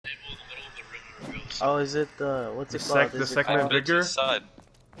Oh, is it the what's it called? The segment vigor?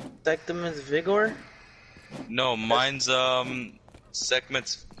 Segment's vigor? No, mine's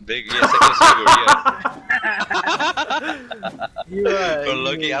segments big. Yeah, segments vigor. Yeah. You Bro,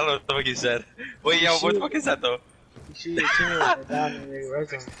 Loki, I don't know what the fuck he said. Wait, yo, what the fuck is that though? You shoot your teammate down in the red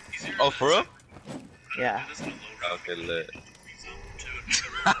zone. Oh, for real? Yeah. Okay, lit.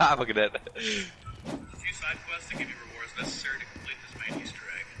 Fucking dead. A few side quests to give you rewards necessary to complete this main Easter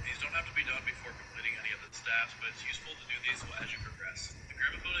egg. These don't have to be done before completing any of the tasks, but it's useful to do these as you progress. The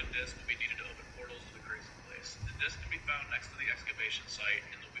grabophone disc will be needed to open portals to the crazy place. The disc can be found next to the excavation site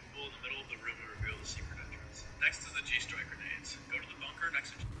in the weak pool in the middle of the room to reveal the secret entrance. Next is the G-strike grenades. Go to the bunker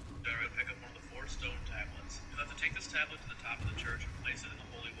next to Jared, pick up one of the 4 stone tablets. You'll have to take this tablet to the top of the church and place it in the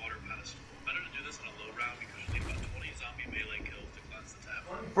holy water pedestal. Better to do this on a low round because you'll need about 20 zombie melee kills to cleanse the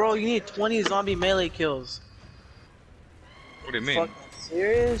tablet. Bro, you need 20 zombie melee kills. What do you mean? Fucking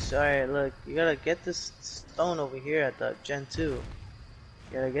serious? Alright, look, you gotta get this stone over here at the Gen 2. You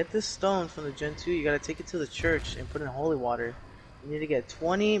gotta get this stone from the Gen 2, you gotta take it to the church and put it in holy water. You need to get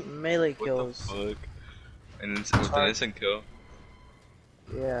 20 melee kills. What the fuck? And with an instant kill?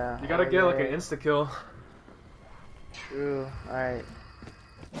 Yeah. You gotta get like an insta kill. True, alright.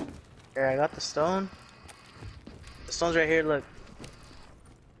 Here, I got the stone. The stone's right here, look.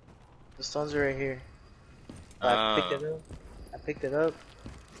 The stones are right here. I picked it up.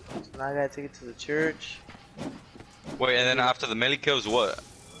 So now I gotta take it to the church. Wait, and then after the melee kills, what?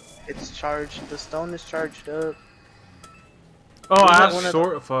 It's charged. The stone is charged up. Oh, I have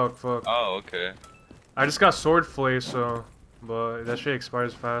sword. Fuck. Oh, okay. I just got sword flay, so. But that shit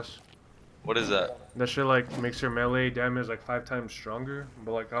expires fast. What is that? That shit like makes your melee damage like 5 times stronger.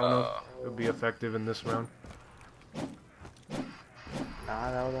 But like, I don't know if it would be effective in this round.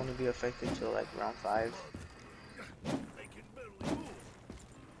 Nah, that would only be effective till like round 5.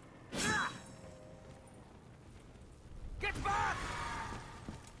 Get back!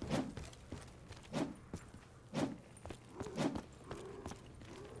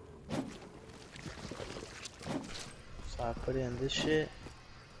 So I put in this shit.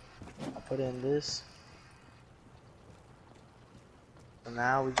 I put in this. So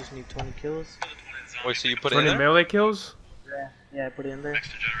now we just need 20 kills. Wait, so you put it in 20 there? melee kills? Yeah, I put it in there.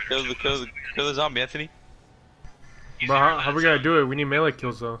 Kill the zombie, Anthony. But how we gotta do it? We need melee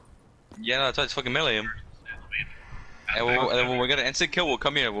kills though. Yeah, no, it's fucking melee him. And when we get an instant kill, we'll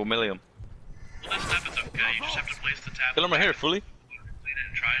come here, we'll melee him. Well, this step is okay. You just have to place the tablet. Kill him right here, fully. Complete it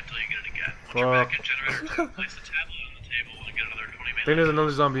and try until you get it again. Once you're back in generator 2, place the tablet on the table and get another 20 melee. I think there's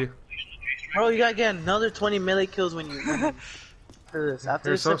another zombie. Bro, you gotta get another 20 melee kills when you after this.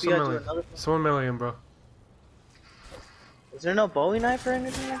 After this step, you gotta do another. Someone melee him, bro. Is there no Bowie knife or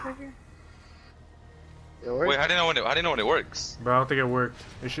anything like that? Wait, how do you know when it works? Bro, I don't think it worked.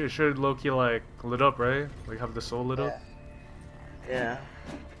 It should low-key like lit up, right? Like have the soul lit up. Yeah.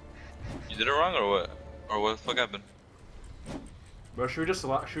 You did it wrong or what? Or what the fuck happened? Bro, should we just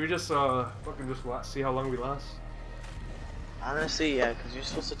fucking just see how long we last? Honestly, yeah, because you're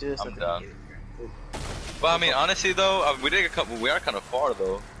supposed to do this I'm at the down. beginning. Well, I mean, honestly though, we did we are kind of far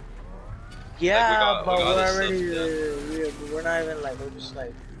though. Yeah, Like, but we got we're other already, stuff, we're not even like, we're just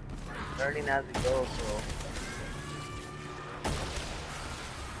like learning as we go, so.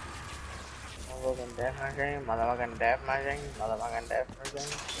 Motherfucking death machine, motherfucking death machine, motherfucking death machine.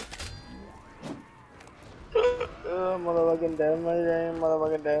 Motherfucking death machine,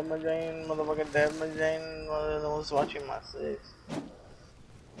 motherfucking death machine, motherfucking death machine, no one's watching my 6.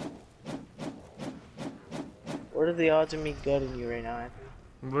 What are the odds of me gutting you right now, Anthony?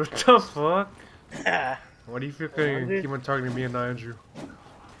 What the fuck? Why do you feel keep on targeting me and not Andrew?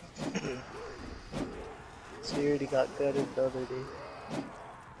 So you already got gutted the other day.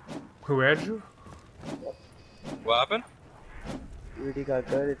 Who, Andrew? What happened? You already got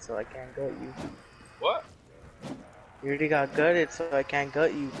gutted, so I can't gut you. What? You already got gutted, so I can't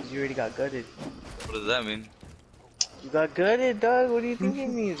gut you, because you already got gutted. What does that mean? You got gutted, dog? What do you think it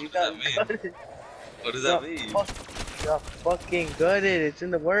means? You got gutted. What does that mean? You got fucking gutted, it's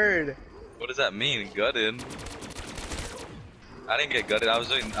in the word. What does that mean? Gutted? I didn't get gutted. I was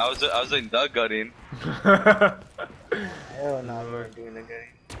doing the gutting. Hell no, you weren't doing the gutting.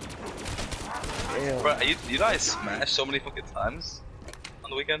 Hell. Bro, you know I smashed so many fucking times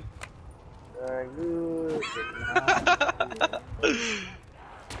on the weekend. You did not. You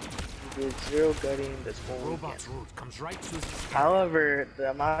did 0 gutting this whole weekend. Comes right to However,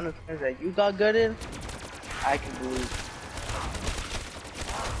 the amount of times that you got gutted, I can believe.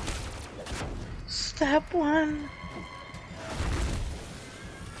 Step 1.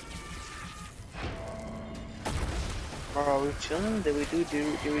 Bro, are we chilling? Did we do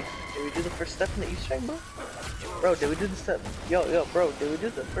the first step in the Easter egg, bro? Bro, did we do the step? Yo, bro, did we do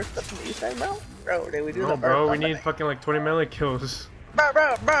the first step in the Easter egg, bro? Bro, did we do the No, first bro, we step in need fucking like 20 melee kills. Bro,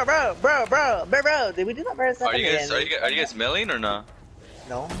 did we do the first step Are in you guys the are you guys milling or not?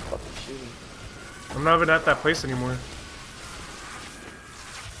 No, I'm fucking shooting. I'm not even at that place anymore.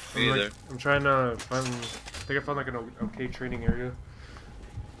 Me either. I'm trying to find. I think I found like an okay training area.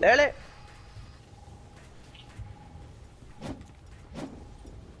 Lele.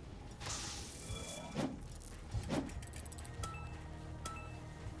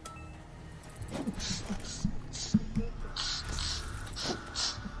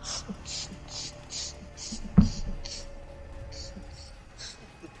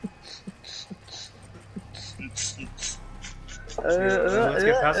 Let's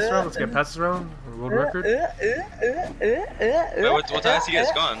get past this round. Let's get past this round. World record. Wait, what time has you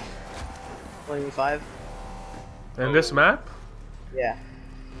guys gone? 25. And this map? Yeah.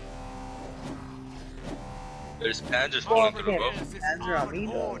 There's panzers falling through the roof. Hands are on me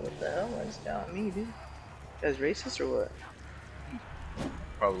though. What the hell? Why is that on me, dude? You guys racist or what?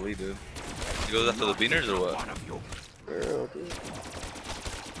 Probably, dude. He goes after the beaners or what? Girl, dude.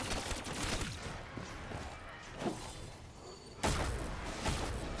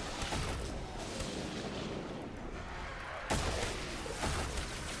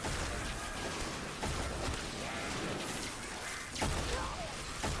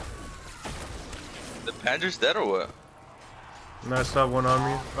 The panzer's dead or what? No, I saw one on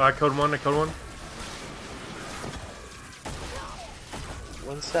me. Oh, I killed one.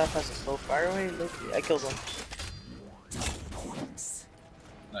 One staff has a slow fire rate. Look, I killed one.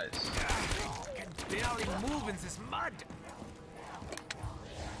 Nice. I can barely move in this mud.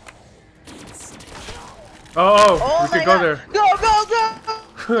 Oh, we my could go God. there. Go!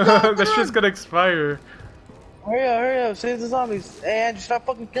 That shit's gonna expire. Hurry up, save the zombies. Hey, Andrew, stop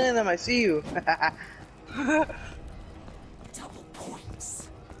fucking killing them, I see you. Double points.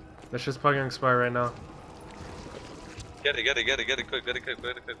 That shit's probably gonna expire right now. Get it quick.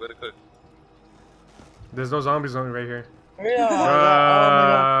 There's no zombies on me right here. Hurry up.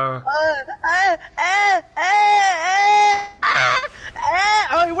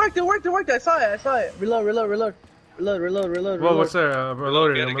 Oh, it worked. I saw it. Reload. Whoa, what's there? I'm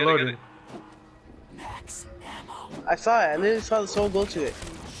reloading. Max ammo. I saw it. I literally saw the soul go to it.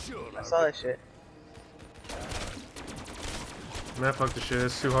 I saw that shit. Man, fuck this shit.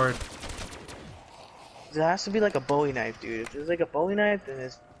 It's too hard. There has to be like a Bowie knife, dude. If there's like a Bowie knife, then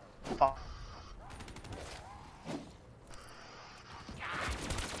it's fuck.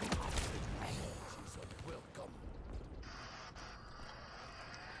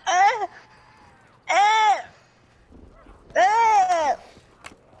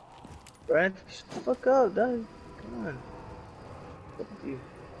 Brad, shut the fuck up, dog. Come on. What with you?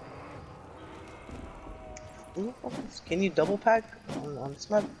 Who the fuck is- Can you double pack on this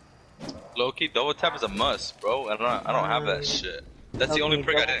map? Low key, double tap is a must, bro. I don't have that shit. That's the only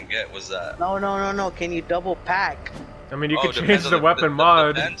perk I didn't get. Was that? No. Can you double pack? I mean, you Oh, could depends change on the weapon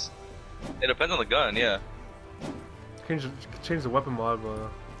mod. It depends on the gun, yeah. Change the weapon mod,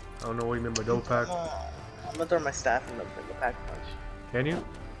 but I don't know what you mean by double pack. I'm gonna throw my staff in the pack punch. Can you?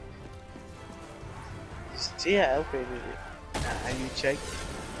 See, I upgraded it. Nah, you check.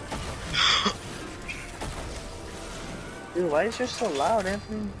 Dude, why is yours so loud,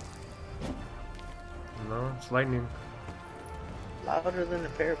 Anthony? No, it's lightning. Louder than a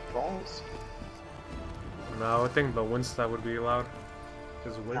pair of balls? No, I think the wind stat would be loud.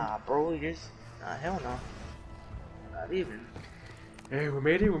 Cause of wind. Nah, bro, yours. Nah, hell no. Not even. Hey, we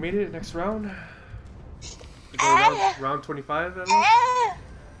made it. Next round. We go round 25 at least.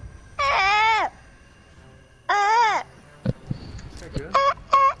 Okay, good.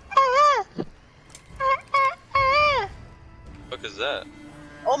 What is that?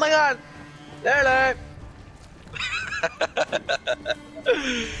 Oh my god! There!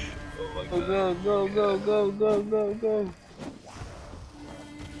 Oh my god. Go.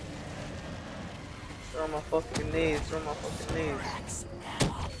 Throw my fucking knees. Bro,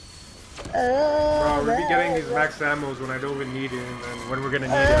 we be getting these max ammos when I don't even need it, and then when we're gonna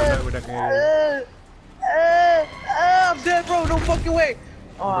need it, we're not gonna need it. I'm dead, bro. No fucking way.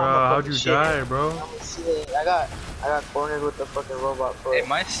 Oh, Bro, how'd you die, bro? I got cornered with the fucking robot foot. Hey,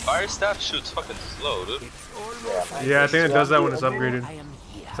 my fire staff shoots fucking slow, dude. Yeah, I think it does that when it's upgraded. I am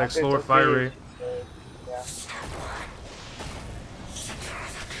here. It's like slower fire rate. Yeah.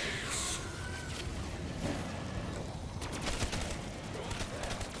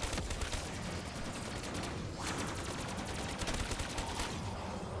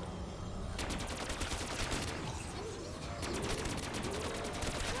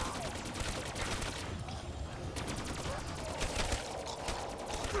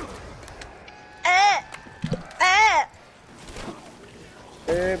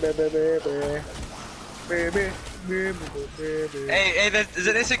 Hey, there's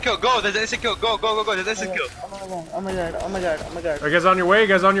an instant kill. Go, there's an instant kill. Go, there's an instant kill. Oh my god. Are you guys on your way? You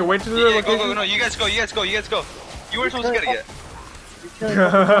guys on your way to the Yeah, location? go. No, you guys go. You weren't supposed to get it yet.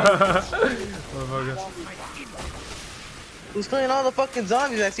 Motherfucker. Who's killing all the fucking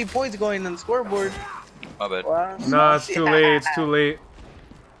zombies? I see points going on the scoreboard. My bad. Wow. Nah, it's too late. It's too late.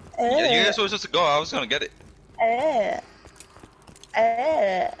 Yeah, you guys were supposed to go. I was gonna get it.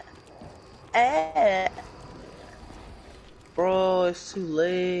 Bro, it's too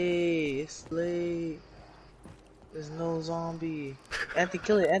late. It's late. There's no zombie. Anthony,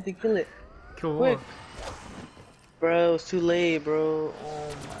 kill it. Kill Quick. one. Bro, it's too late, bro.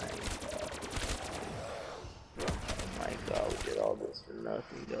 Oh my god, we did all this for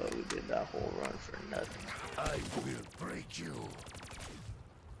nothing, though. We did that whole run for nothing. I will break you.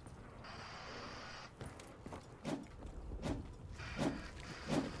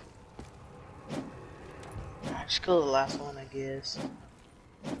 Just kill the last one, I guess.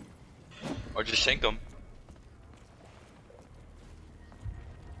 Or just shank them.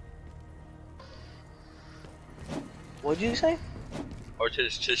 What'd you say? Or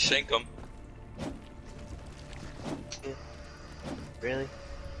just shank them. Yeah. Really?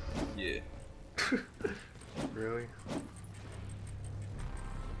 Yeah. Really?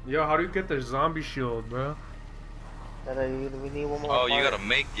 Yo, how do you get the zombie shield, bro? We need one more. Oh, you part. gotta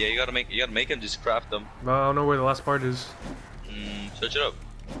make him. Just craft them. No, I don't know where the last part is. Search it up.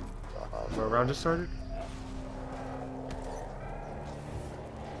 The round just started?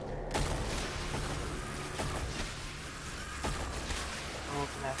 Oh,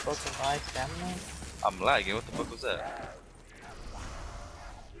 can I fucking buy stamina? I'm lagging. What the fuck was that?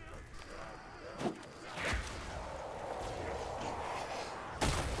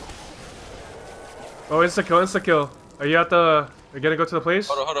 Oh, insta kill. Are you at the? Are you gonna go to the place?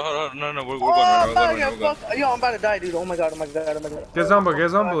 Hold on. No, we're going. Oh, We're going. yo, I'm about to die, dude. Oh my god. Get zombie.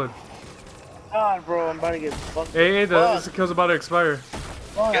 God, bro, I'm about to get fucked. Hey, the insta kill's about to expire.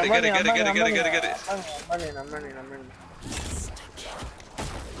 Get it. I'm running. I'm running.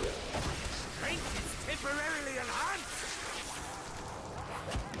 Strength is temporarily enhanced.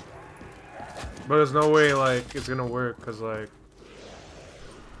 But there's no way like it's gonna work, cause like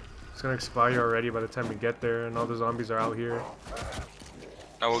it's gonna expire already by the time we get there, and all the zombies are out here.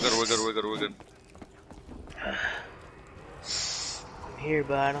 No, we're good. I'm here,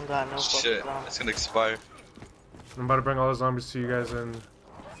 but I don't got no fucking Shit, zombies. it's gonna expire. I'm about to bring all the zombies to you guys, and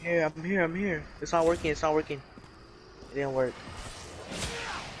I'm here. It's not working. It didn't work.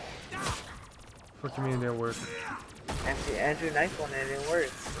 what do you mean it didn't work? Andrew nice one, it didn't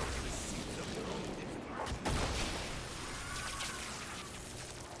work.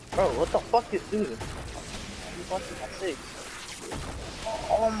 Bro, what the fuck is dude? You fucking got 6.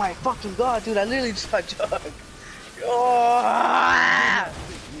 Oh my fucking god, dude! I literally just got jugged. Oh,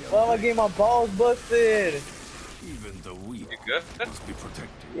 I'm gonna get my balls busted. Even the weak You good? must be protected.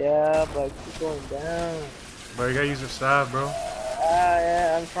 Yeah, but keep going down. But you gotta use your staff, bro.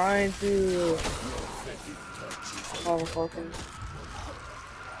 Yeah, I'm trying to. Oh, fucking.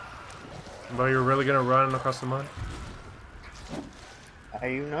 But you're really gonna run across the mud? Are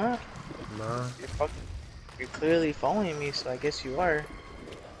you not? Nah. You're clearly following me, so I guess you are.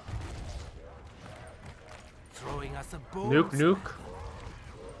 Throwing us a bone. Nuke.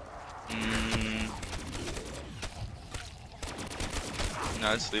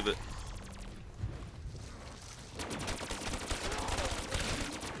 Nah, just leave it.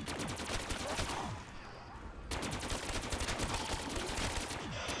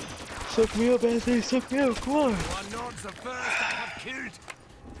 Suck me up, Anthony. Suck me up. Come on. You are not the first I have killed.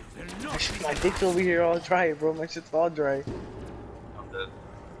 You will not be My dick's over here all dry, bro. My shit's all dry. I'm dead.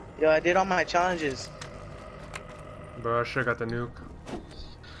 Yo, I did all my challenges. Bro, I should've got the nuke.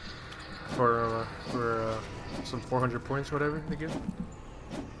 For some 400 points, whatever they give.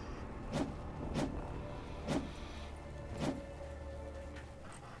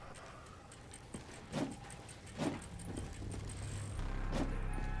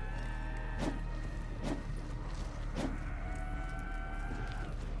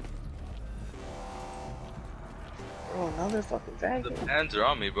 Bro, another fucking The dragon. hands are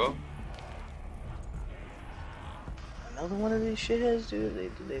on me, bro. Another one of these shitheads,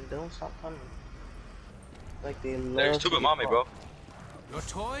 dude. They don't stop coming. Like they love. There's two to of them on me, bro. You're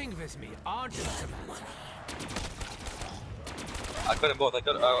toying with me, aren't you, Samantha? I cut them both. I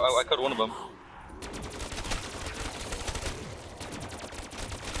cut one of them. Come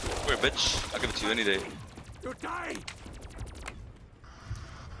here, bitch. I'll give it to you any day. You die!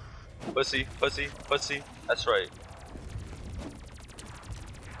 Pussy. That's right.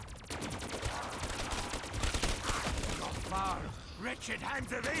 Wretched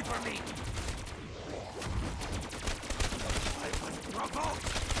hands away from me! I was provoked!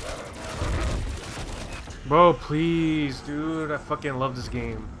 Bro, please, dude. I fucking love this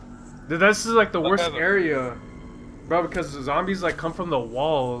game. Dude, this is like the worst area. Bro, because the zombies like come from the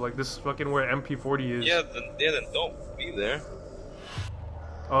wall. Like this is fucking where MP40 is. Yeah, then don't be there.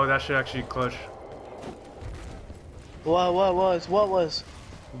 Oh, that shit actually clutch. What was?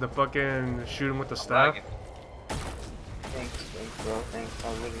 The fucking shoot him with the staff. Thanks, bro. Thanks. I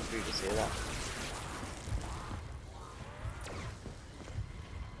was waiting for you to say that.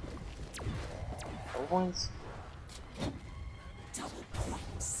 Double points? Double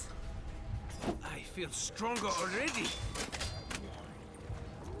points. I feel stronger already.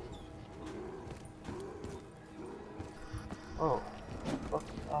 Oh. Fuck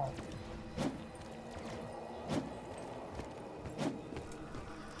off.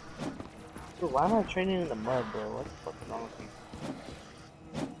 Dude, why am I training in the mud, bro? What the fuck is wrong with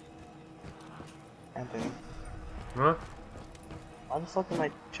you? Anthony. Huh? Why the fuck am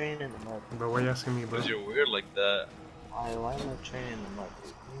I training in the mud? But why are you asking me, bro? Because you're weird like that. Why am I training in the mud,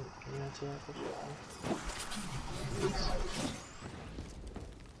 dude? Can you answer that question?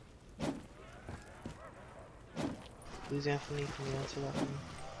 Please, Anthony, can you answer that for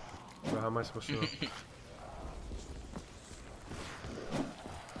me? Bro, how am I supposed to know?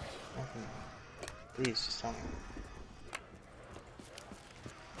 Anthony, please, just tell me.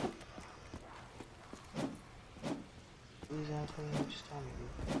 Please, Anthony, just tell me,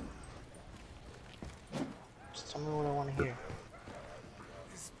 dude. Just tell me what I want to hear.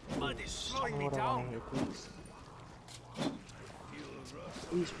 This mud is Just tell slowing me me what I want down. to hear, please.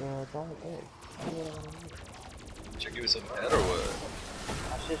 Please, bro, don't beg. Tell me what I want to hear. Should I give you some head or what?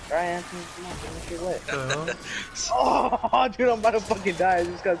 I should try, Anthony. Come on, make sure wet. What the hell? Oh, dude, I'm about to fucking die. I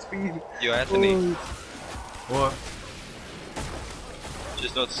just got speed. Yo, Anthony, What?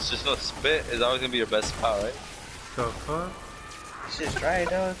 just know spit is always gonna be your best spot, right? The fuck? Just try it,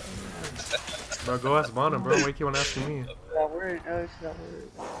 dog. Bro, go ask Bonner, bro. Why you keep on asking me? She's at work, dog. She's at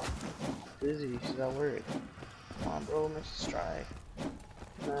work. Busy. She's at work. Come on, bro. Let's just try.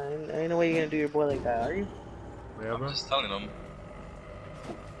 Nah, ain't no way you're gonna do your boy like that, are you? Yeah, I'm bro. just telling them.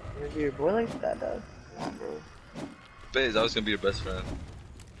 You're gonna do your boy like that, dog? Come on, bro. Spit is always gonna be your best friend.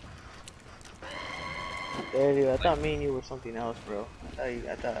 Yeah, dude, I thought me and you were something else, bro. I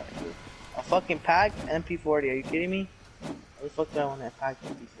thought a fucking pack MP40. Are you kidding me? What the fuck do I want that pack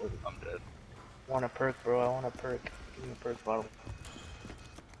MP40? I'm dead. I want a perk, bro. I want a perk. Give me a perk bottle.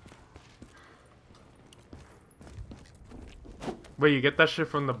 Wait, you get that shit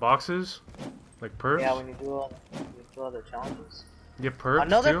from the boxes? Like perks? Yeah, when you do all the challenges. You get perks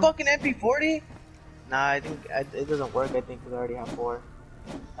Another too? fucking MP40? Nah, I think it doesn't work. I think because I already have 4.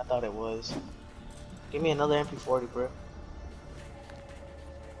 I thought it was. Give me another MP40, bro.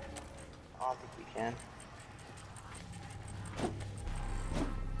 I don't think we can.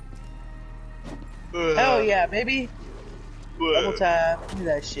 Hell yeah, baby! Double tap. Give me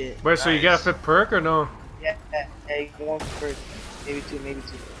that shit. Wait, so you get a 5th perk or no? Yeah, you go 1 for maybe 2, maybe 2.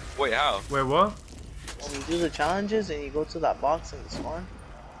 Wait, how? Wait, what? When you do the challenges and you go to that box in the spawn,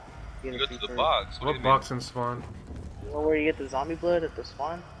 You get go a to free the perk. box. What do What you mean? box and spawn? You know where you get the zombie blood at the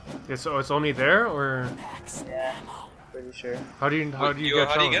spawn? It's only there or Yeah, pretty sure. how do you get How do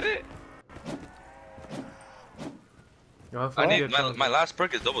you get it? Yo, how the I fuck do you need get challenge? my last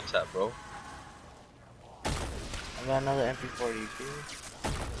perk is double tap, bro. I got another MP40, you kidding me?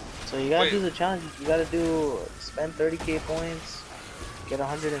 So you gotta Wait. do the challenges. You gotta spend 30k points, get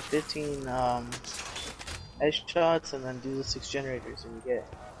 115 headshots, and then do the 6 generators, and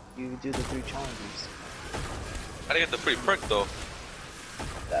you do the 3 challenges. How do you get the free perk though?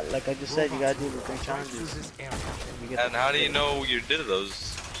 Like I just said, you gotta do the 3 challenges. And, you get And the how do you perk. know you did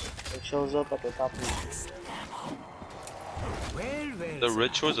those? It shows up at the top of the Well, The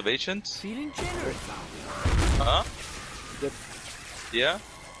rituals of ancients? feeling generous. Huh? Yep. Yeah?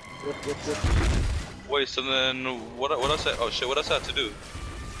 Yep. Wait, so then what else? Oh shit, what else I have to do?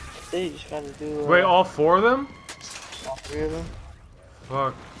 Then you just gotta do Wait, all 4 of them? all 3 of them.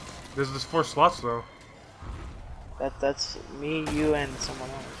 Fuck. There's 4 slots though. That's me, you, and someone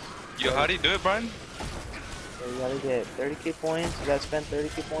else. Yo, how do you do it, Brian? So you gotta get 30k points, you gotta spend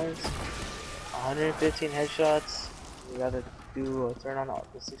 30k points, 115 headshots, you gotta turn on all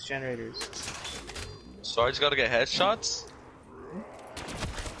the 6 generators. So I just gotta get headshots?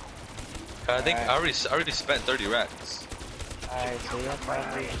 I think I already spent 30 racks. Alright, so you have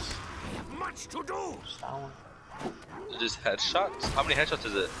 5 ways. I have much to do. Just that one. Just headshots? How many headshots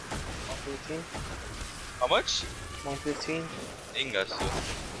is it? 115? How much? 115? Ingasu.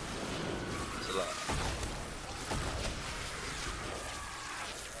 That's a lot.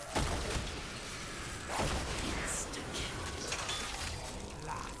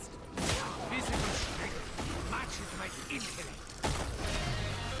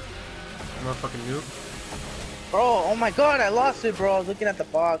 fucking noob. Bro, oh my god, I lost it, bro. I was looking at the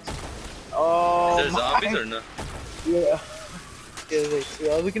box. Oh, Is there zombies or no? Yeah. Yeah, wait,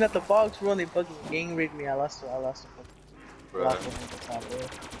 so I was looking at the box, bro, and they fucking gang raped me. I lost it. I lost it. Bro. Lost it.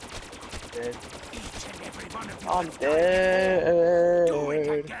 Dead. Each and every one of you I'm will die. dead. Do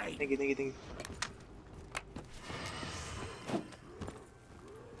it again. Thank you, thank you, thank you.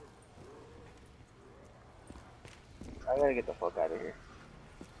 I gotta get the fuck out of here.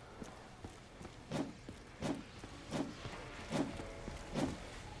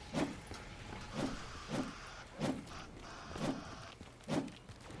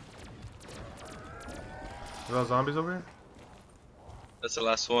 Are those zombies over here? That's the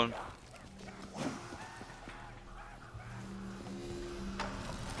last one.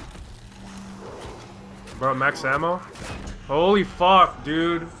 Bro, max ammo? Holy fuck,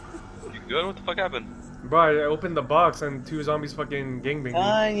 dude. You good? What the fuck happened? Bro, I opened the box and 2 zombies fucking gangbanged me.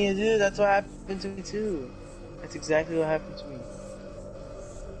 Fine, yeah, dude. That's what happened to me too. That's exactly what happened to me.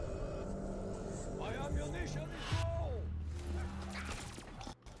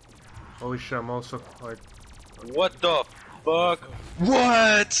 Holy shit, I'm also like... What the fuck?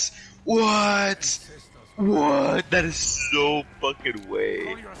 What? What? What? That is so fucking way.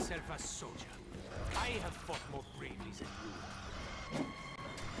 Call yourself a soldier. I have fought more bravely than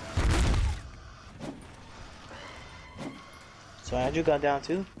you. So Andrew got down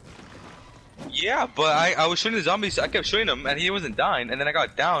too. Yeah, but I was shooting the zombies. I kept shooting him, and he wasn't dying. And then I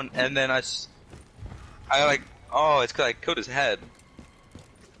got down, and then I like, oh, it's 'cause I killed his head.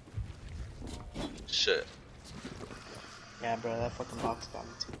 Shit. Yeah, bro, that fucking box got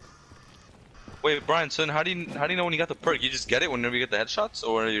me too. Wait, Brian, son, how do you know when you got the perk? You just get it whenever you get the headshots,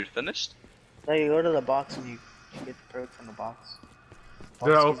 or when you're finished? No, you go to the box and you get the perk from the box.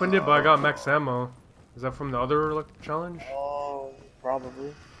 Dude, I opened it, but I got max ammo. Is that from the other like, challenge? Oh,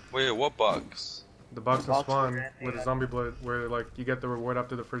 probably. Wait, what box? The box in Box Spawn where- with yeah. the zombie blood, where like you get the reward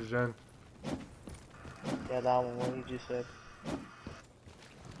after the first gen. Yeah, that one. What you just said.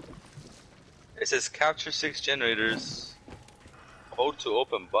 It says capture 6 generators. Hold to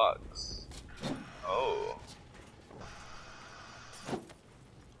open box. Oh.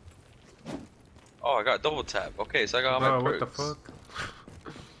 Oh, I got double tap. Okay, so I got all Bro, my what perks. the fuck?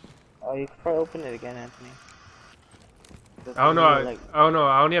 Oh, you can probably open it again, Anthony. I don't know. Like, I don't know.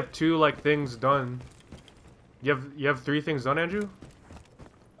 I only have 2 like things done. You have 3 things done, Andrew?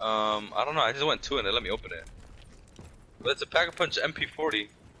 I don't know. I just went 2 and they let me open it. But it's a pack a punch MP40.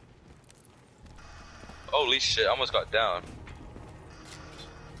 Holy shit! I almost got down.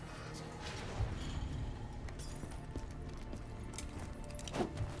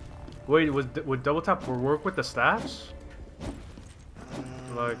 Wait, would double tap work with the staffs?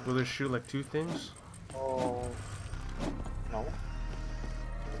 Like, will it shoot like 2 things? oh, no.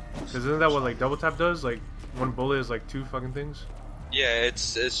 Cause isn't that what like double tap does? Like, 1 bullet is like 2 fucking things. Yeah,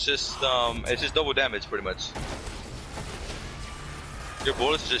 it's just double damage pretty much. Your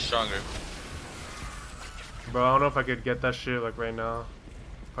bullets are just stronger. Bro, I don't know if I could get that shit like right now.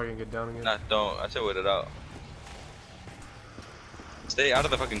 If I can get down again. Nah, don't. I say wait it out. Stay out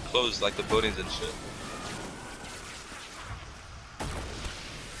of the fucking clothes like the buildings and shit.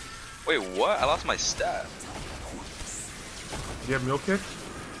 Wait, what? I lost my staff. Do you have meal kit?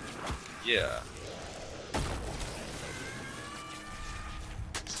 Yeah.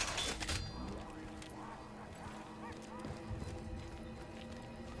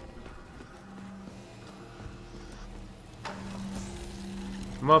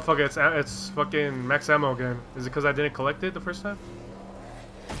 Motherfucker, it's fucking max ammo again. Is it because I didn't collect it the first time?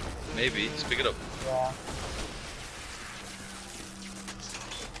 Maybe. Just pick it up. Yeah.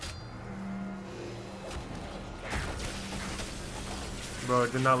 Bro,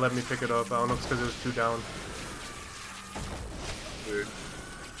 it did not let me pick it up. I don't know if it's because it was 2 down. Weird.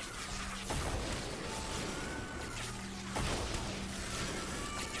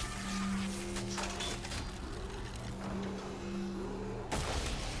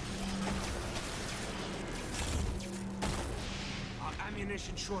 Our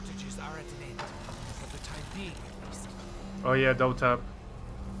ammunition shortages are at an end. For the time being, at least. Oh yeah, double tap.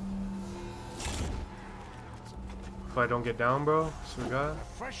 If I don't get down, bro, swear to God.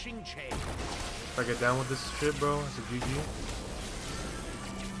 Refreshing change. If I get down with this shit, bro, it's a GG.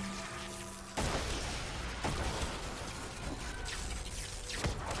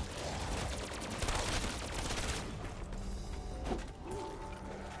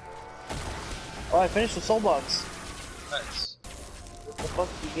 Oh, I finished the soul box. Nice. What the fuck?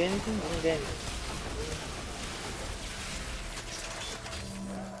 You get anything? I didn't get anything.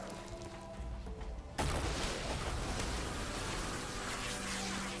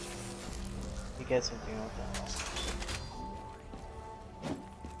 get something out there.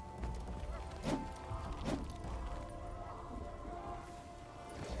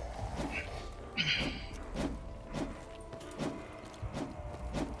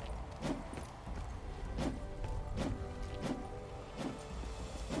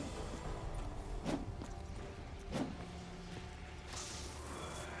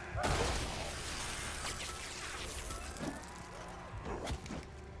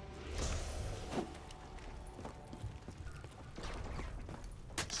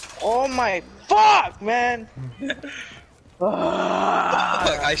 Oh my fuck, man!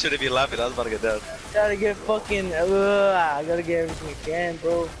 I shouldn't be laughing. I was about to get down. Gotta get fucking. I gotta get everything I can,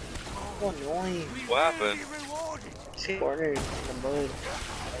 bro. So annoying. What happened? Shit, cornered in the mud.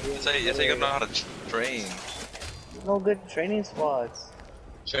 Yes, I gotta know how to train. No good training spots.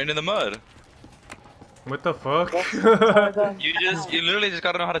 Train in the mud. What the fuck? You literally just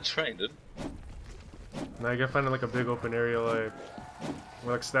gotta know how to train, dude. Now you gotta find like a big open area, like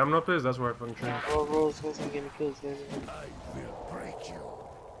where like stamina up is. That's where I fucking train. Bro, it's gonna get me killed.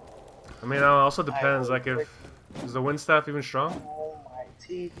 I mean, it also depends. Like, if is the wind staff even strong? Oh my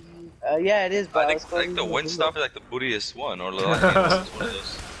TV. Yeah, it is. But I think the wind stuff is like the bootiest one, or like one of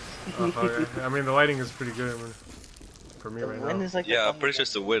those. Okay. I mean, the lighting is pretty good. I mean, for me right now. Like yeah, I'm pretty sure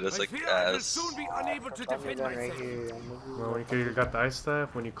it's the wind. It's like ass. soon be unable to defend myself. Well, when you got the ice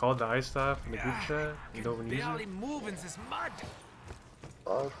staff, when you called the ice staff in the group chat, you don't even use Barely it. move in this mud.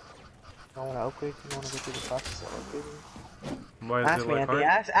 I wanna upgrade. You wanna go through the process of upgrading? Why is Ask it me, like Anthony.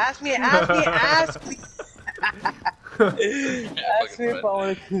 hard? Ask me. Ask me if I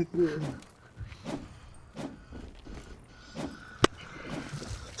wanna go through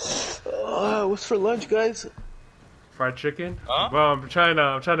it. What's for lunch, guys? Fried chicken? Huh? Well, I'm trying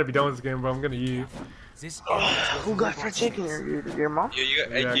to be done with this game, but I'm gonna eat. This Who got fried chicken? Your mom? You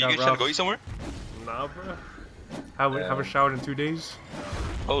I got trying to Ralph. go eat somewhere? Nah, bro. Haven't showered in 2 days.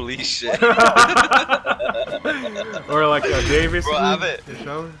 Holy shit. Or like a day, basically. Bro, I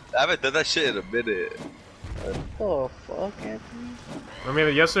haven't done that shit in a minute. Oh fuck, Anthony. I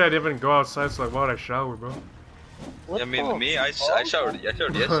mean, yesterday I didn't even go outside, so like, why would I shower, bro? What I mean, the me, I showered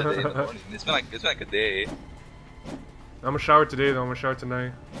yesterday in the morning. It's been like a day. I'm gonna shower today, though. I'm gonna shower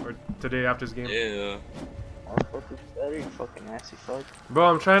tonight. Or today after this game. Yeah. Oh, fuck is better, you fucking nasty fuck. Bro,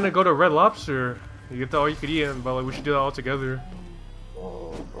 I'm trying to go to Red Lobster. You get the all you could eat, but like, we should do that all together.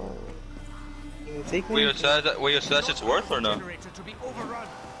 Oh, bro. Can you take me? Wait, so that shit's worth or no? generator to be overrun.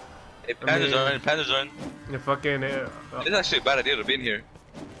 Hey, Panda's on. Yeah, fucking. It's actually a bad idea to be in here.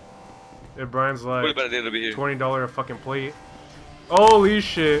 Brian's Really like bad idea to be here. $20 a fucking plate. Holy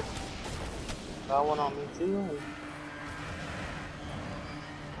shit! Got one on me too.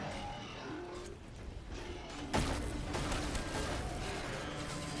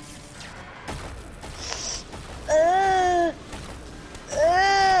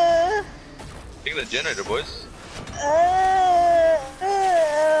 Take the generator, boys.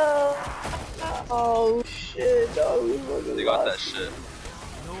 Oh shit, dog. We fucking They got that lost. shit.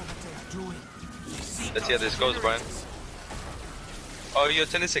 Know what they're doing. Let's see how this goes, Brian. Oh, yo,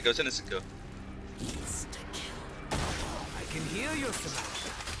 Tennessee, go. I can hear you,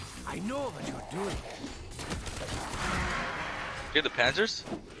 Samantha. I know what you're doing. You have the Panzers?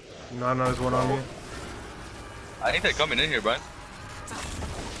 No, there's one on me. I think they're coming in here, Brian.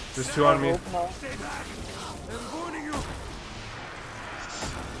 There's 2 on me. Stay back. I'm warning you.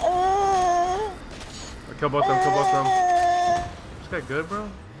 I kill both of them, This guy good, bro?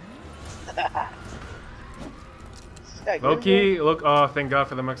 Loki, look, oh, thank God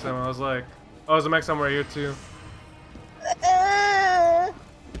for the max ammo. I was like, oh, there's a max ammo right here, too.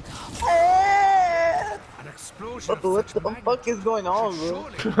 An explosion. of What such the fuck is going on, bro?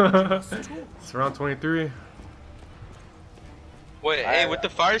 It's around 23. Wait, hey, with the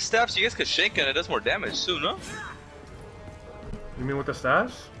fire staffs, you guys could shake and it does more damage too, no? You mean with the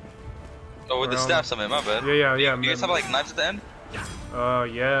staffs? Oh, with the staffs, I mean, my bad. Yeah. You guys have like knives at the end?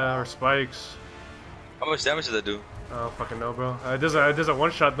 Yeah, or spikes. How much damage does that do? I don't fucking know, bro. It doesn't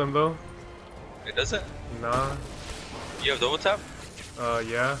one-shot them, though. It doesn't? Nah. You have double tap?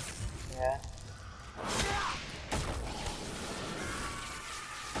 Yeah. Yeah.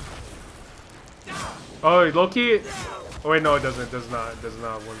 Oh, Loki. Oh wait, no, it doesn't. It does not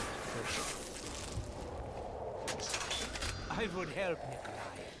one. I would help,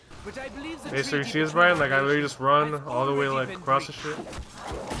 Nikolai. But I believe the Hey, so you treaty see this, between Brian? Like, I literally nations just run have all the way, already like, been across the breached. shit.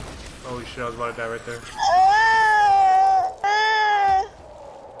 Holy shit, I was about to die right there.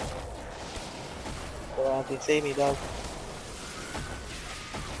 Bro, Anthony, save me, dog.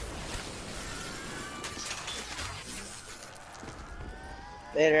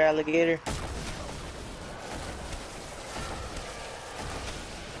 Later, alligator.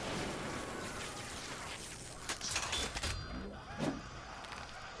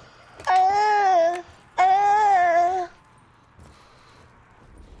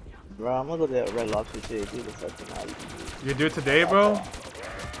 bro. I'm gonna go to that Red Lobster today, dude. The fucking alley. You do it today, bro?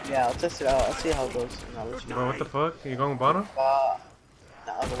 Yeah, I'll test it out. I'll see how it goes. And I'll let you know. Bro, what the fuck? You going Bono? Nah,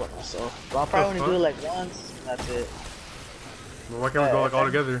 I'll go with myself. But I'll probably only do it like once, and that's it. Well, why can't we go like all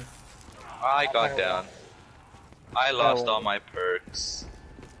together? I got down. I lost all my perks.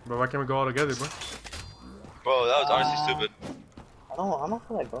 Bro, why can't we go all together, bro? Bro, that was honestly stupid. I don't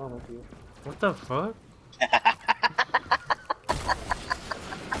feel like going with you. What the fuck?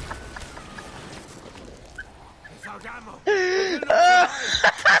 Without ammo.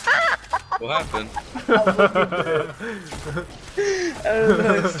 What happened? I don't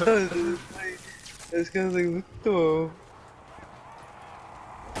know. It's kind of like, what?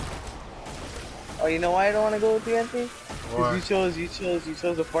 Oh, you know why I don't want to go with you, Anthony? Why? Because you chose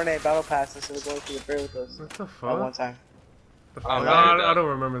the Fortnite Battle Pass instead of going to the fair with us. What the At fuck? one time. I don't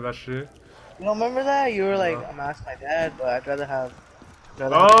remember that shit. You don't remember that? You were like, I'm gonna ask my dad, but I'd rather have.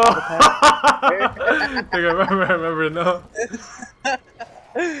 Oh! I think I remember now.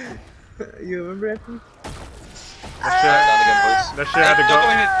 You remember Anthony? That shit had to go.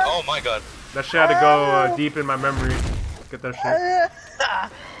 Oh my god. That shit had to go deep in my memory. Get that shit.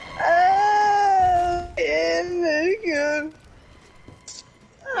 Yeah, very good.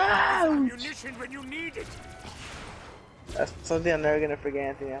 Ammunition when you need it. That's something I'm never gonna forget,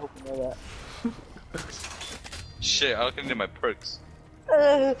 Anthony. I hope you know that. Shit, I don't need my perks.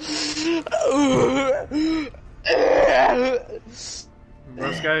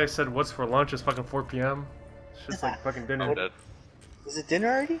 This guy said, "What's for lunch?" It's fucking 4 p.m. It's just like fucking dinner. I'm dead. Is it dinner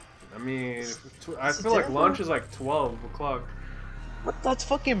already? I mean, I feel like lunch is like 12 o'clock. What? That's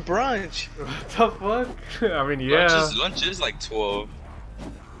fucking brunch. What the fuck? I mean, yeah. Lunch is like 12.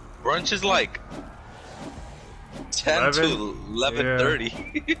 Brunch is like 10 to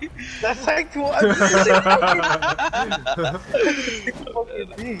 11:30. That's like what? Fucking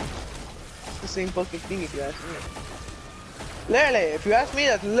thing. It's the same fucking thing if you ask me. Literally, if you ask me,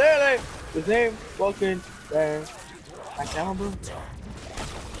 that's literally the same fucking thing. I can't, bro.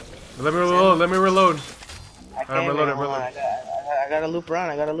 Let me reload. Let me reload. I can't, I'm reloading. man, hold on. I gotta loop around.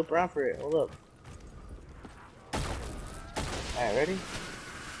 I gotta loop around for it. Hold up. Alright, ready?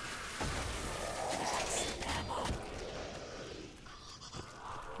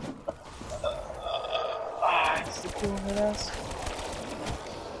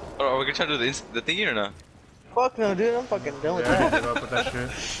 Oh, are we gonna try to do the thingy or not? Fuck no, dude. I'm fucking done with Yeah, that. give up with that shit.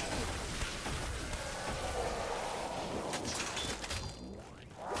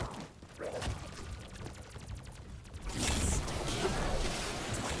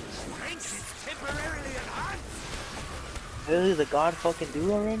 Really, the god fucking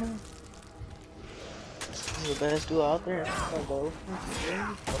duo right now? This is the best duo out there. Come on, bro. There.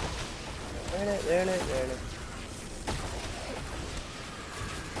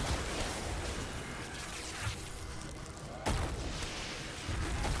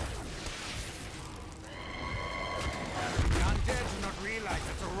 The undead do not realize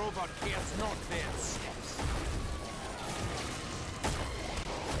that the robot cares not their steps.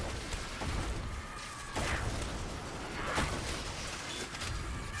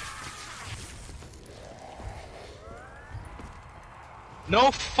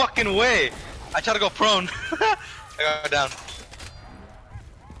 No fucking way! I tried to go prone. I got down.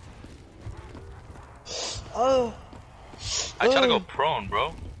 Oh. I tried to go prone,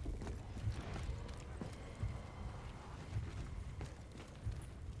 bro.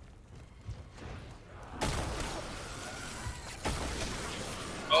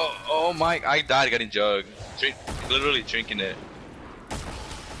 Oh my! I died getting jugged. Literally drinking it.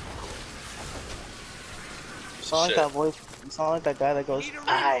 You sound like that voice. You sound like that guy that goes,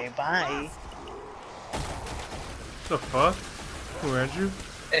 bye. What the fuck? Who, Andrew?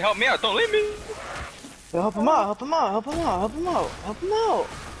 Hey, help me out! Don't leave me! Yo, help him out. I'm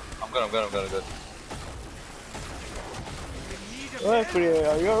good. Alright, Frudilais,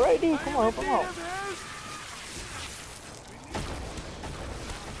 are you alright, dude? Come on, help him out.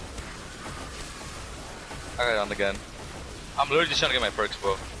 I got down again. I'm literally just trying to get my perks,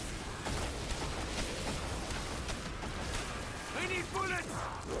 bro. I need bullets.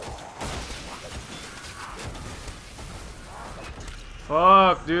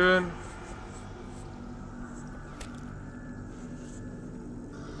 Fuck, dude.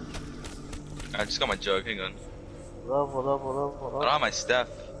 I just got my jug. Hang on. Love. I don't have my staff.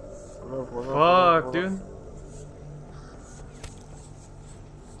 Fuck, dude.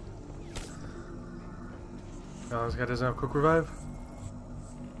 Oh, this guy doesn't have quick revive.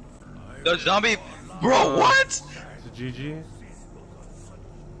 The zombie, bro. What? It's a GG.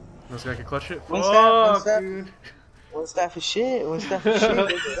 This guy can clutch it. One step. Dude. One staff is shit. One staff is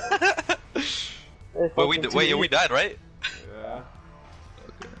shit. Wait, we died, right? Yeah.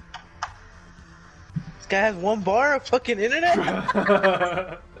 This guy has 1 bar of fucking internet?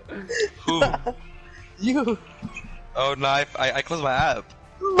 Who? You. Oh, no, I closed my app.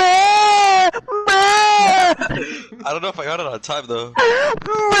 I don't know if I got it on time, though.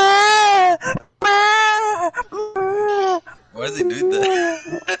 Why is he doing that?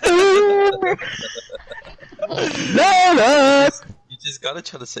 You just gotta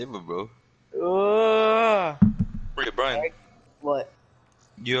try to save him, bro. Wait, Brian. What?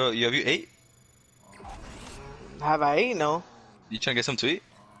 You ate? Have I eaten? No. You trying to get some to eat?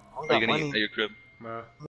 I Or are got you gonna money. eat at your crib? Nah.